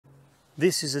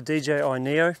This is a DJI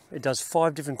Neo. It does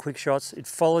 5 different quick shots. It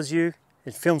follows you,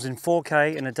 it films in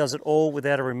 4K, and it does it all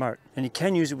without a remote. And you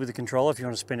can use it with a controller if you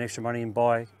want to spend extra money and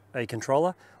buy a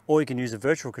controller, or you can use a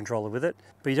virtual controller with it,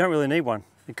 but you don't really need one.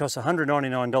 It costs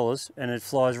 $199 and it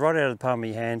flies right out of the palm of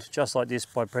your hand, just like this,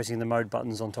 by pressing the mode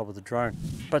buttons on top of the drone.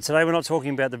 But today we're not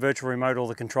talking about the virtual remote or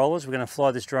the controllers. We're going to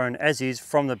fly this drone as is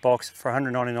from the box for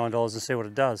 $199 and see what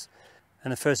it does.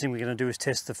 And the first thing we're going to do is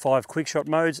test the 5 quick shot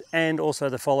modes and also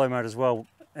the follow mode as well,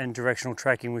 and directional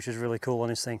tracking, which is really cool on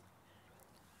this thing.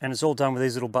 And it's all done with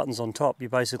these little buttons on top. You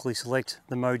basically select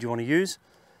the mode you want to use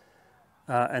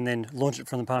and then launch it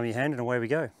from the palm of your hand, and away we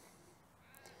go.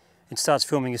 It starts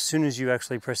filming as soon as you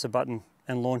actually press the button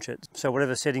and launch it. So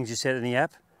whatever settings you set in the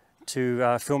app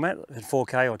to film at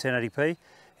 4K or 1080p,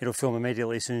 it'll film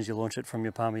immediately as soon as you launch it from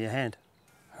your palm of your hand.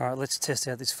 All right, let's test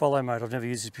out this follow mode. I've never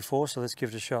used this before, so let's give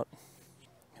it a shot.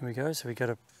 Here we go. So we got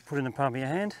to put it in the palm of your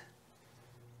hand,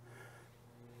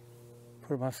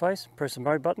 put it in my face, press the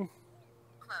mode button.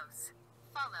 Close.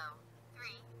 Follow. 3,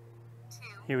 2,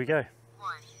 Here we go.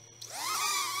 1.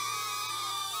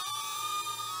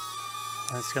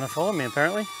 It's going to follow me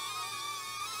apparently.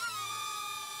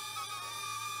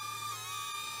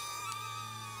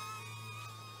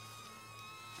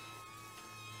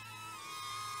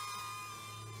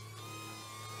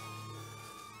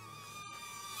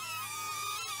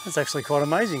 That's actually quite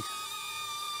amazing.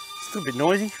 It's a little bit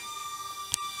noisy.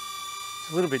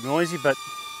 It's a little bit noisy, but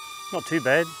not too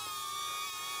bad.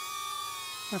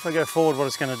 If I go forward, what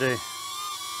it's going to do.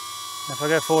 If I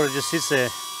go forward, it just sits there.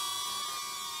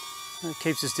 It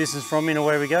keeps its distance from me, and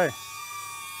away we go.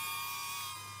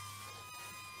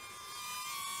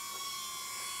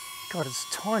 God, it's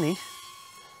tiny.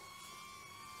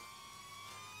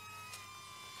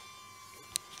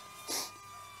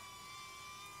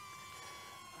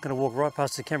 I'm going to walk right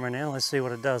past the camera now. Let's see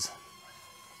what it does.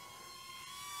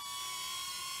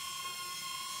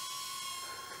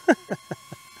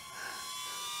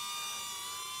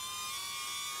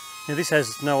 Now this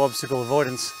has no obstacle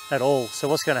avoidance at all, so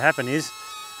what's going to happen is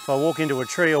if I walk into a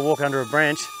tree or walk under a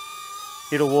branch,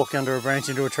 it'll walk under a branch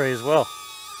into a tree as well.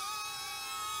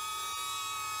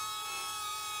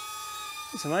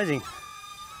 It's amazing.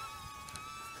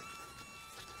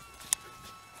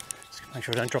 Just make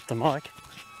sure I don't drop the mic.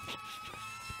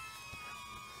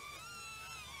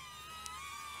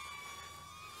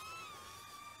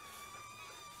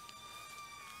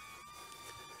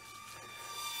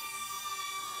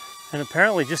 And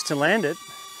apparently, just to land it,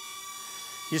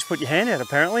 you just put your hand out,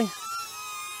 apparently.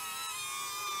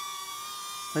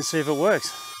 Let's see if it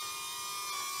works.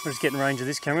 I'll just get in range of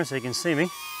this camera so you can see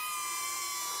me.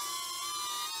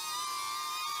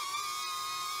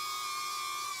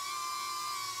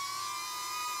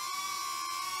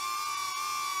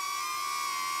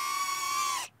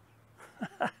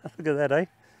 Look at that, eh?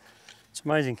 It's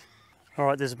amazing. All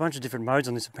right, there's a bunch of different modes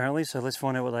on this apparently, so let's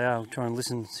find out what they are. We'll try and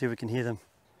listen, see if we can hear them.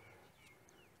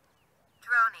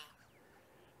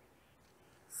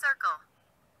 Circle.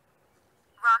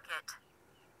 Rocket.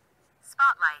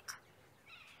 Spotlight.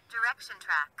 Direction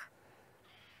track.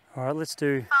 All right, let's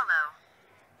do Follow.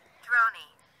 Droney.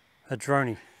 a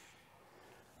droney.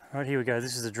 All right, here we go.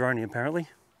 This is a droney apparently.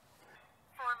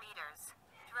 4 meters.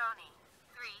 Droney.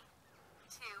 3,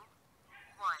 2,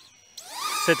 1.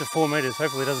 Set to 4 meters.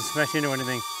 Hopefully it doesn't smash into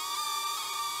anything.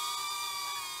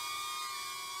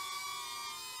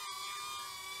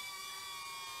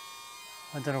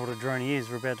 I don't know what a droney is.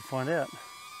 We're about to find out.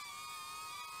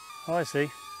 Oh, I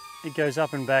see. It goes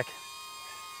up and back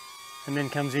and then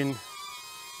comes in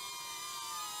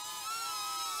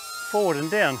forward and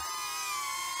down.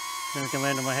 Then it can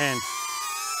land on my hand.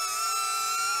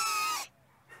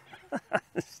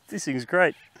 This thing's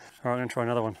great. All right, I'm going to try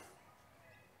another one.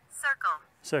 Circle.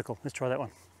 Circle. Let's try that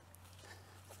one.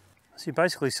 So you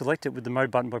basically select it with the mode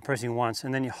button by pressing once,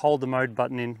 and then you hold the mode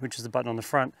button in, which is the button on the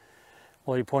front,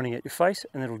 while you're pointing at your face,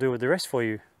 and it'll do the rest for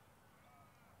you.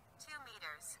 2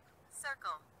 meters.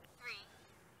 Circle. 3,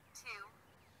 2,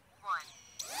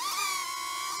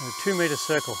 1. A 2 meter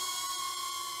circle.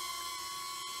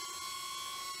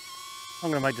 I'm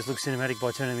going to make this look cinematic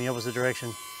by turning in the opposite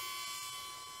direction.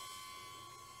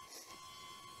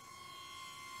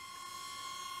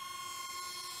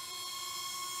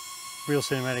 Real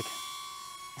cinematic.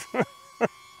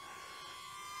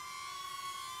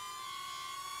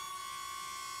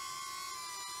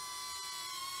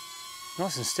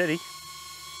 Nice and steady.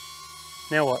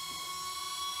 Now what?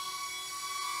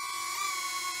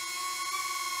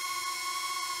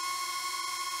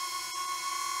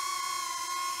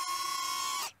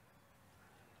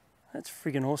 That's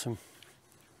friggin' awesome.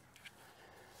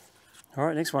 All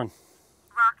right, next one.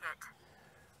 Rocket.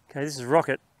 Okay, this is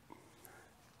rocket.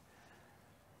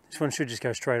 This one should just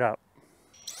go straight up.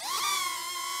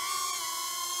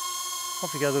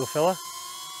 Off you go, little fella.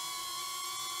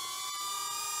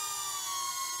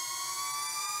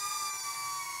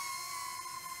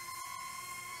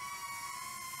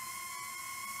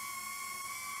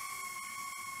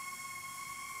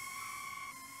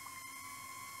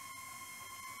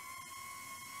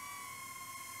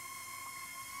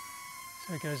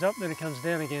 So it goes up, then it comes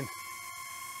down again.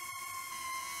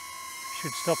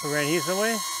 Should stop around here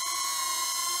somewhere.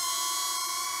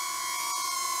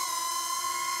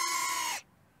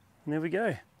 And there we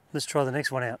go. Let's try the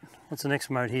next one out. What's the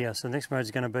next mode here? So the next mode is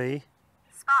going to be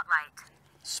Spotlight.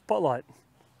 Spotlight.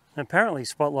 Now, apparently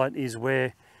Spotlight is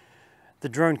where the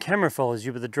drone camera follows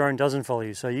you, but the drone doesn't follow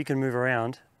you. So you can move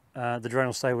around, the drone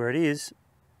will stay where it is,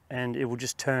 and it will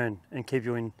just turn and keep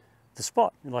you in the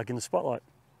spot, like in the spotlight.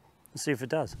 Let's see if it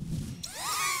does.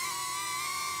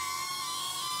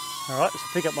 All right, so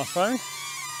pick up my phone.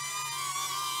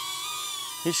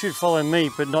 It should follow me,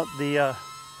 but not the, it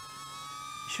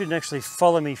shouldn't actually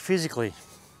follow me physically.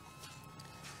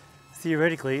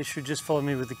 Theoretically, it should just follow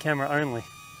me with the camera only.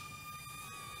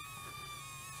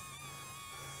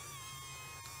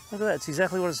 Look at that, it's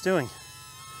exactly what it's doing.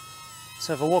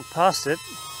 So if I walk past it,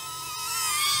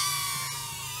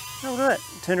 oh, look at that,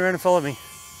 turn around and follow me.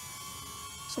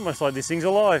 It's almost like this thing's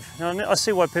alive. Now, I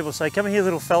see why people say, come here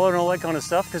little fella and all that kind of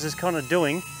stuff, because it's kind of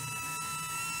doing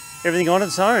everything on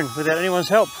its own without anyone's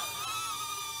help.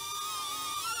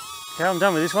 Okay, I'm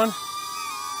done with this one.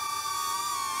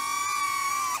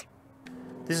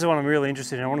 This is the one I'm really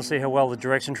interested in. I want to see how well the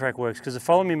direction track works, because the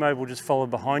follow me mode will just follow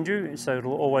behind you, so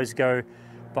it'll always go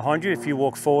behind you. If you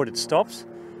walk forward, it stops.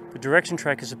 The direction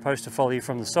track is supposed to follow you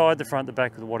from the side, the front, the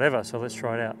back, whatever. So let's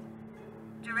try it out.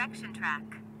 Direction track.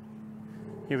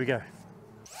 Here we go.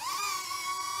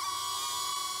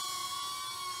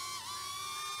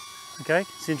 Okay,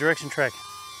 it's in direction track.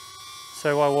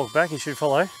 So I walk back, it should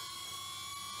follow.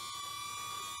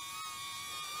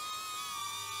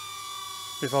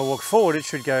 If I walk forward, it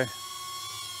should go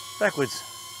backwards.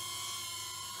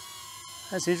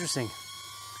 That's interesting.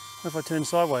 What if I turn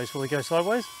sideways? Will it go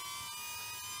sideways?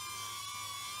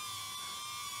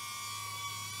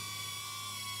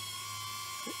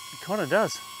 It kind of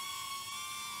does.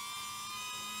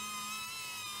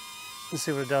 Let's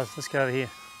see what it does. Let's go over here.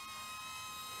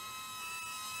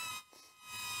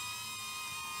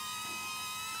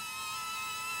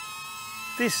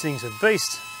 This thing's a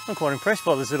beast. I'm quite impressed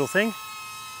by this little thing.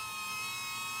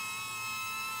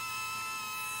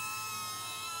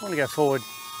 I want to go forward.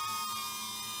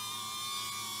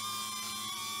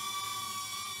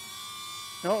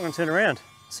 No, I'm going to turn around,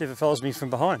 see if it follows me from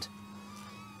behind.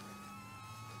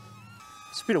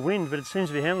 It's a bit of wind, but it seems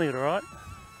to be handling it all right.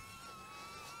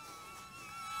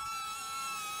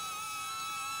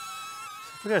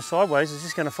 So if we go sideways, is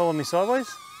this going to follow me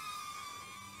sideways?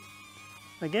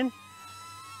 Again?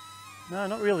 No,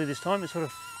 not really this time. It's sort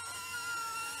of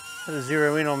got to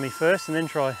zero in on me first and then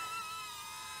try.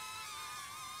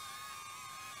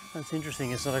 That's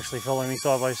interesting, it's not actually following me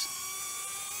sideways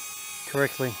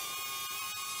correctly.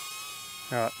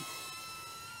 Alright,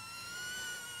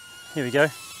 here we go.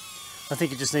 I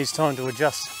think it just needs time to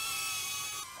adjust.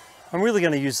 I'm really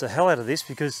going to use the hell out of this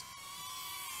because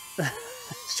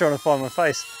it's trying to find my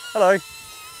face. Hello,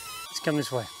 let's come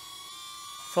this way.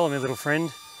 Follow me, little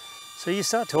friend. So you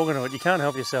start talking to it, you can't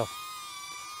help yourself.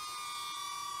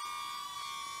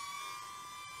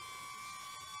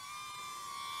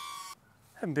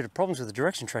 Having a bit of problems with the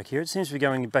direction track here. It seems to be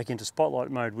going back into spotlight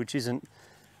mode, which isn't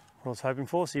what I was hoping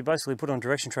for. So you basically put on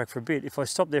direction track for a bit. If I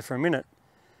stop there for a minute,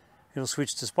 it'll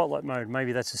switch to spotlight mode.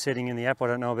 Maybe that's a setting in the app I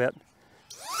don't know about.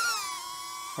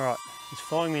 All right, it's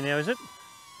following me now, is it?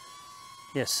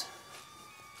 Yes.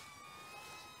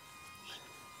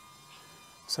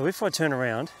 So if I turn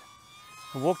around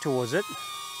and walk towards it,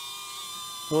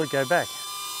 will it go back?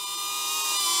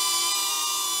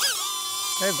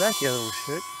 Go back, you little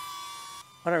shit.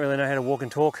 I don't really know how to walk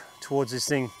and talk towards this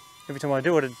thing. Every time I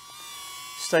do it, it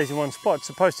stays in one spot. It's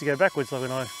supposed to go backwards, like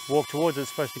when I walk towards it, it's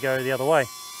supposed to go the other way.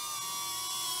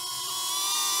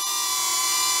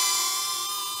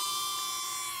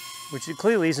 Which it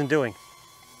clearly isn't doing.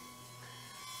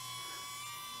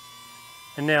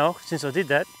 And now, since I did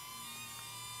that,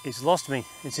 it's lost me.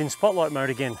 It's in spotlight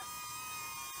mode again.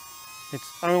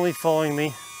 It's only following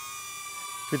me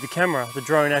with the camera. The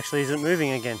drone actually isn't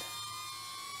moving again.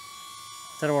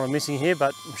 Don't know what I'm missing here,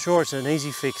 but I'm sure it's an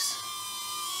easy fix.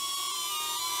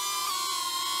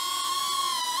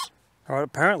 Alright,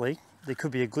 apparently there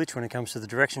could be a glitch when it comes to the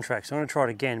direction track, so I'm going to try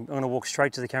it again. I'm going to walk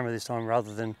straight to the camera this time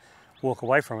rather than walk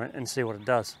away from it and see what it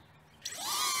does.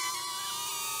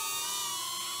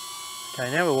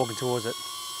 Okay, now we're walking towards it.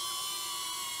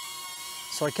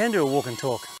 So I can do a walk and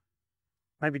talk.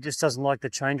 Maybe it just doesn't like the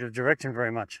change of direction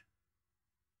very much.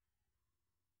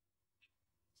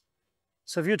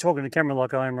 So if you're talking to camera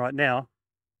like I am right now,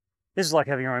 this is like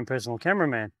having your own personal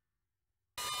cameraman.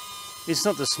 It's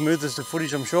not the smoothest of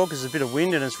footage, I'm sure, because there's a bit of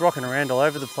wind and it's rocking around all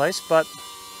over the place, but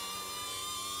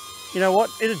you know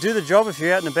what? It'll do the job if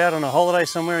you're out and about on a holiday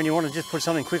somewhere and you want to just put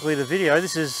something quickly to video.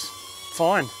 This is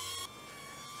fine.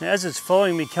 Now, as it's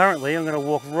following me currently, I'm going to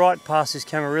walk right past this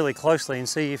camera really closely and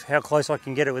see how close I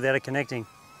can get it without it connecting.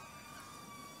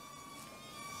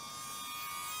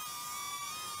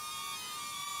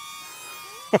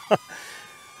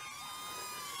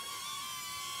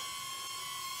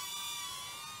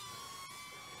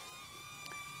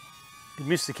 It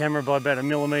missed the camera by about 1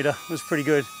 millimeter. It was pretty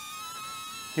good.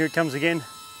 Here it comes again.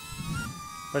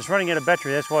 But it's running out of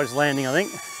battery, that's why it's landing, I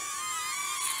think.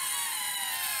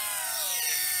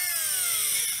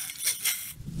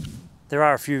 There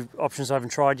are a few options I haven't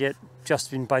tried yet,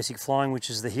 just in basic flying, which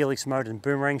is the helix mode and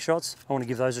boomerang shots. I want to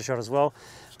give those a shot as well,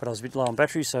 but I was a bit low on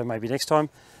battery, so maybe next time.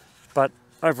 But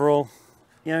overall,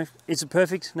 you know, is it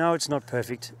perfect? No, it's not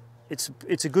perfect. It's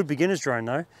a good beginner's drone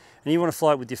though, and you want to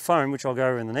fly it with your phone, which I'll go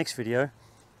over in the next video.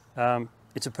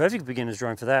 It's a perfect beginner's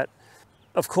drone for that.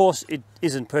 Of course, it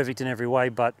isn't perfect in every way,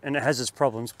 and it has its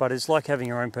problems, but it's like having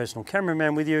your own personal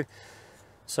cameraman with you.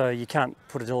 So you can't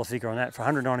put a dollar figure on that. For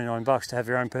 199 bucks to have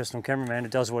your own personal cameraman,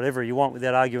 it does whatever you want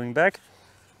without arguing back.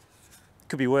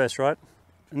 Could be worse, right?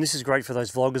 And this is great for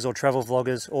those vloggers or travel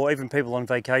vloggers, or even people on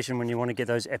vacation when you want to get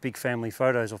those epic family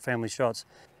photos or family shots.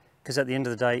 Because at the end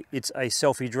of the day, it's a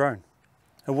selfie drone.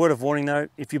 A word of warning though,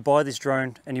 if you buy this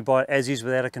drone and you buy it as is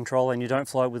without a controller and you don't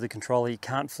fly it with a controller, you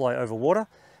can't fly over water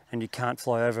and you can't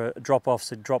fly over drop-offs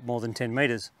that drop more than 10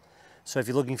 meters. So if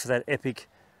you're looking for that epic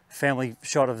family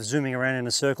shot of zooming around in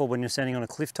a circle when you're standing on a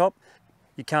cliff top,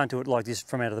 you can't do it like this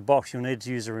from out of the box. You'll need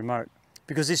to use a remote.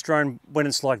 Because this drone, when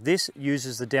it's like this,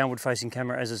 uses the downward facing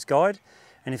camera as its guide,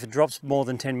 and if it drops more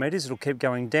than 10 meters, it'll keep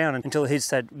going down until it hits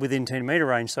that within 10 meter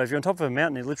range. So if you're on top of a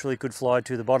mountain, it literally could fly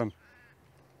to the bottom.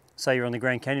 Say you're on the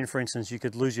Grand Canyon, for instance, you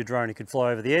could lose your drone. It could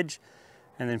fly over the edge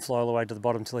and then fly all the way to the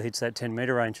bottom until it hits that 10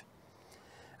 meter range.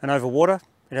 And over water,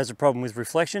 it has a problem with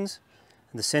reflections.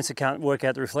 And the sensor can't work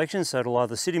out the reflections, so it'll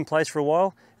either sit in place for a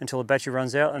while until the battery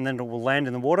runs out and then it will land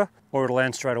in the water, or it'll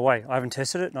land straight away. I haven't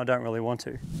tested it and I don't really want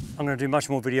to. I'm going to do much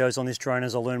more videos on this drone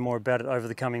as I learn more about it over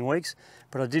the coming weeks,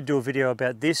 but I did do a video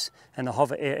about this and the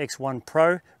Hover Air X1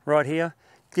 Pro right here.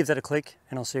 Give that a click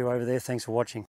and I'll see you over there. Thanks for watching.